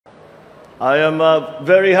I am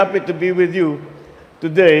very happy to be with you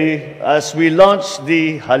today as we launch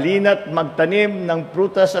the Halina't Magtanim ng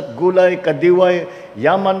Prutas at Gulay Kadiway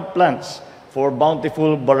Yaman Plants for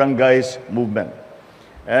Bountiful Barangays movement.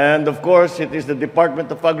 And of course, it is the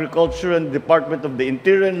Department of Agriculture and Department of the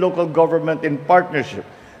Interior and Local Government in partnership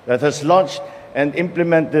that has launched and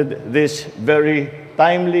implemented this very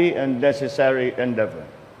timely and necessary endeavor.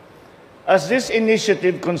 As this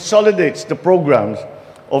initiative consolidates the programs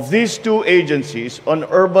of these two agencies on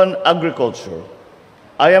urban agriculture,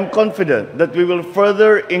 I am confident that we will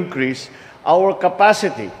further increase our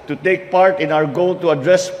capacity to take part in our goal to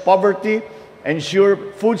address poverty,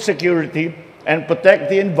 ensure food security, and protect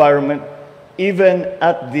the environment, even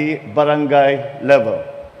at the barangay level.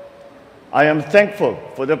 I am thankful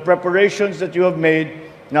for the preparations that you have made,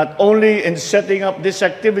 not only in setting up this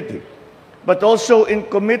activity, but also in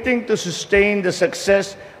committing to sustain the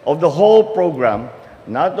success of the whole program,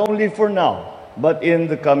 not only for now, but in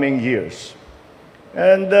the coming years.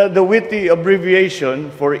 And the witty abbreviation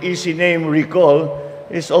for easy name recall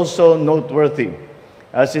is also noteworthy,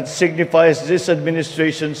 as it signifies this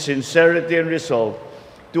administration's sincerity and resolve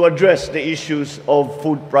to address the issues of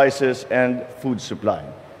food prices and food supply.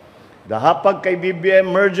 The Hapag kay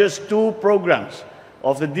BBM merges two programs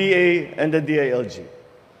of the DA and the DILG.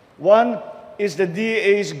 One is the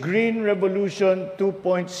DA's Green Revolution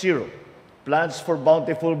 2.0, Plans for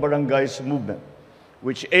Bountiful Barangays movement,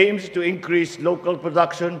 which aims to increase local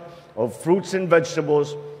production of fruits and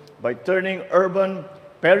vegetables by turning urban,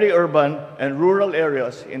 peri-urban, and rural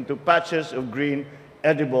areas into patches of green,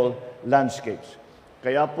 edible landscapes.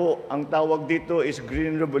 Kaya po, ang tawag dito is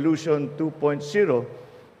Green Revolution 2.0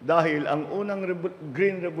 dahil ang unang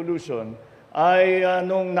Green Revolution ay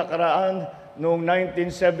noong nakaraan, noong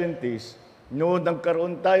 1970s, noon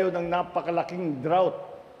nagkaroon tayo ng napakalaking drought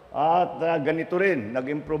at ganito rin,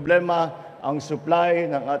 naging problema ang supply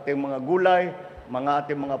ng ating mga gulay,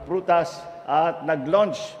 ating mga prutas, at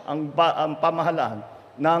nag-launch ang pamahalaan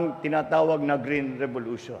ng tinatawag na Green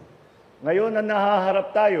Revolution. Ngayon na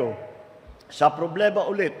nahaharap tayo sa problema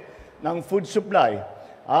ulit ng food supply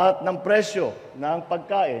at ng presyo ng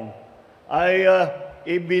pagkain, ay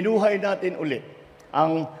ibinuhay natin ulit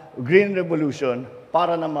ang Green Revolution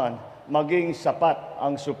para naman maging sapat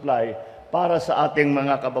ang supply para sa ating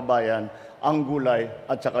mga kababayan, ang gulay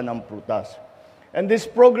at saka ng prutas. And this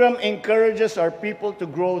program encourages our people to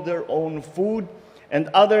grow their own food and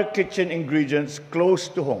other kitchen ingredients close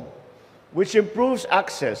to home, which improves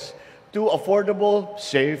access to affordable,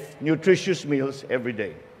 safe, nutritious meals every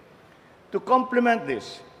day. To complement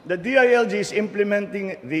this, the DILG is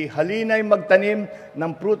implementing the Halinay Magtanim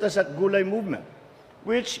ng Prutas at Gulay movement,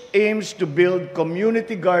 which aims to build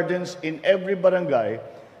community gardens in every barangay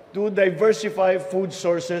to diversify food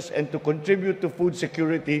sources and to contribute to food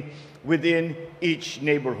security within each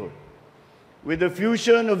neighborhood. With the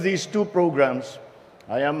fusion of these two programs,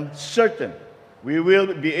 I am certain we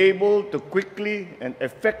will be able to quickly and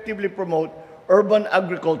effectively promote urban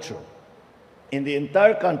agriculture in the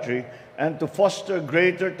entire country and to foster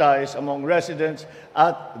greater ties among residents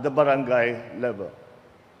at the barangay level.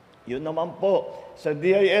 Yun naman po, sa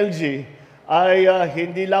DILG ay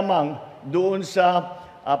hindi lamang doon sa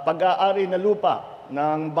pag-aari na lupa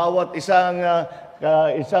ng bawat isang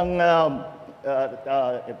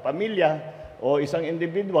pamilya o isang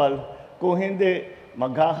individual, kung hindi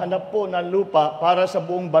maghahanap po ng lupa para sa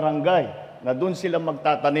buong barangay na doon sila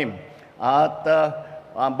magtatanim. At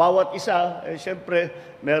bawat isa, siyempre,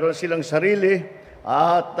 meron silang sarili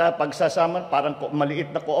at pagsasama, parang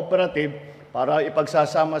maliit na cooperative, para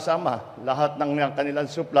ipagsasama-sama lahat ng kanilang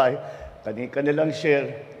supply, kanilang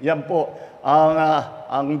share. Yan po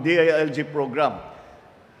ang DILG program.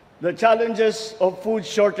 The challenges of food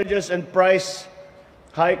shortages and price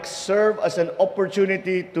hikes serve as an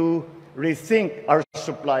opportunity to rethink our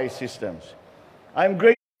supply systems. I'm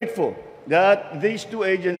grateful that these two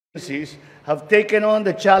agencies have taken on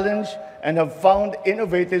the challenge and have found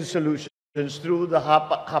innovative solutions through the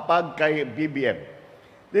Hapag kay BBM.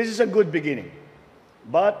 This is a good beginning,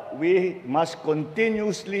 but we must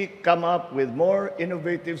continuously come up with more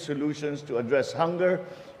innovative solutions to address hunger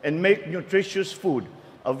and make nutritious food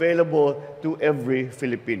available to every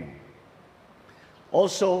Filipino.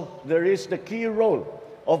 Also, there is the key role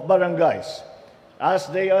of barangays, as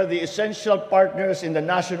they are the essential partners in the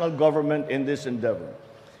national government in this endeavor.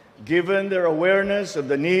 Given their awareness of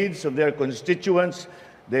the needs of their constituents,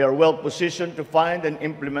 they are well positioned to find and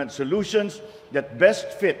implement solutions that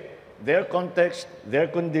best fit their context, their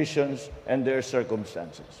conditions, and their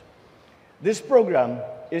circumstances. This program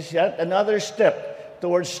is yet another step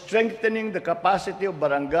towards strengthening the capacity of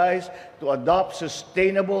barangays to adopt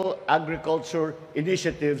sustainable agriculture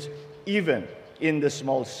initiatives, even in the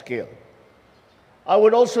small scale. I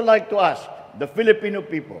would also like to ask the Filipino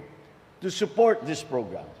people to support this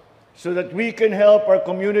program so that we can help our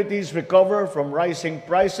communities recover from rising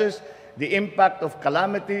prices, the impact of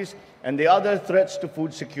calamities, and the other threats to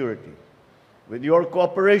food security. With your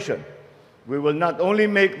cooperation, we will not only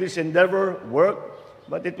make this endeavor work,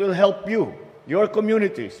 but it will help you, your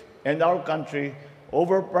communities, and our country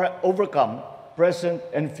overcome present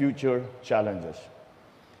and future challenges.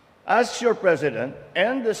 As your President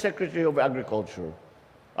and the Secretary of Agriculture,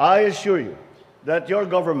 I assure you that your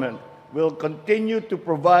government will continue to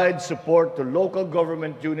provide support to local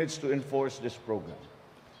government units to enforce this program.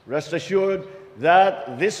 Rest assured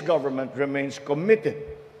that this government remains committed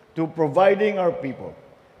to providing our people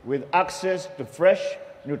with access to fresh,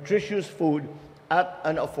 nutritious food at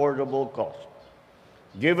an affordable cost.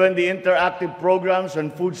 Given the interactive programs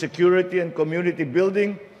on food security and community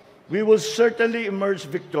building, we will certainly emerge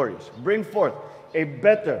victorious, bring forth a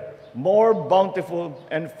better, more bountiful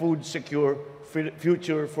and food-secure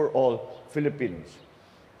future for all Filipinos.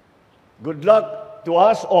 Good luck to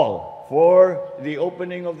us all for the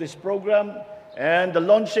opening of this program and the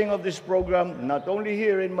launching of this program, not only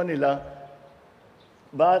here in Manila,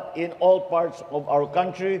 but in all parts of our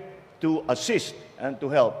country, to assist and to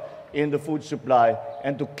help in the food supply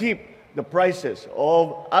and to keep the prices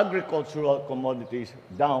of agricultural commodities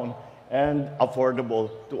down and affordable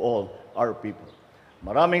to all our people.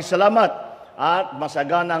 Maraming salamat at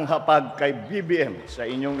masaganang hapag kay BBM sa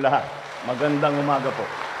inyong lahat. Magandang umaga po.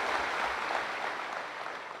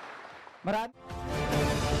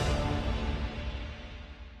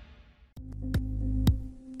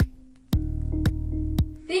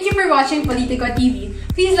 Thank you for watching Politico TV.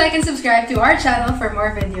 Please like and subscribe to our channel for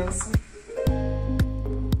more videos.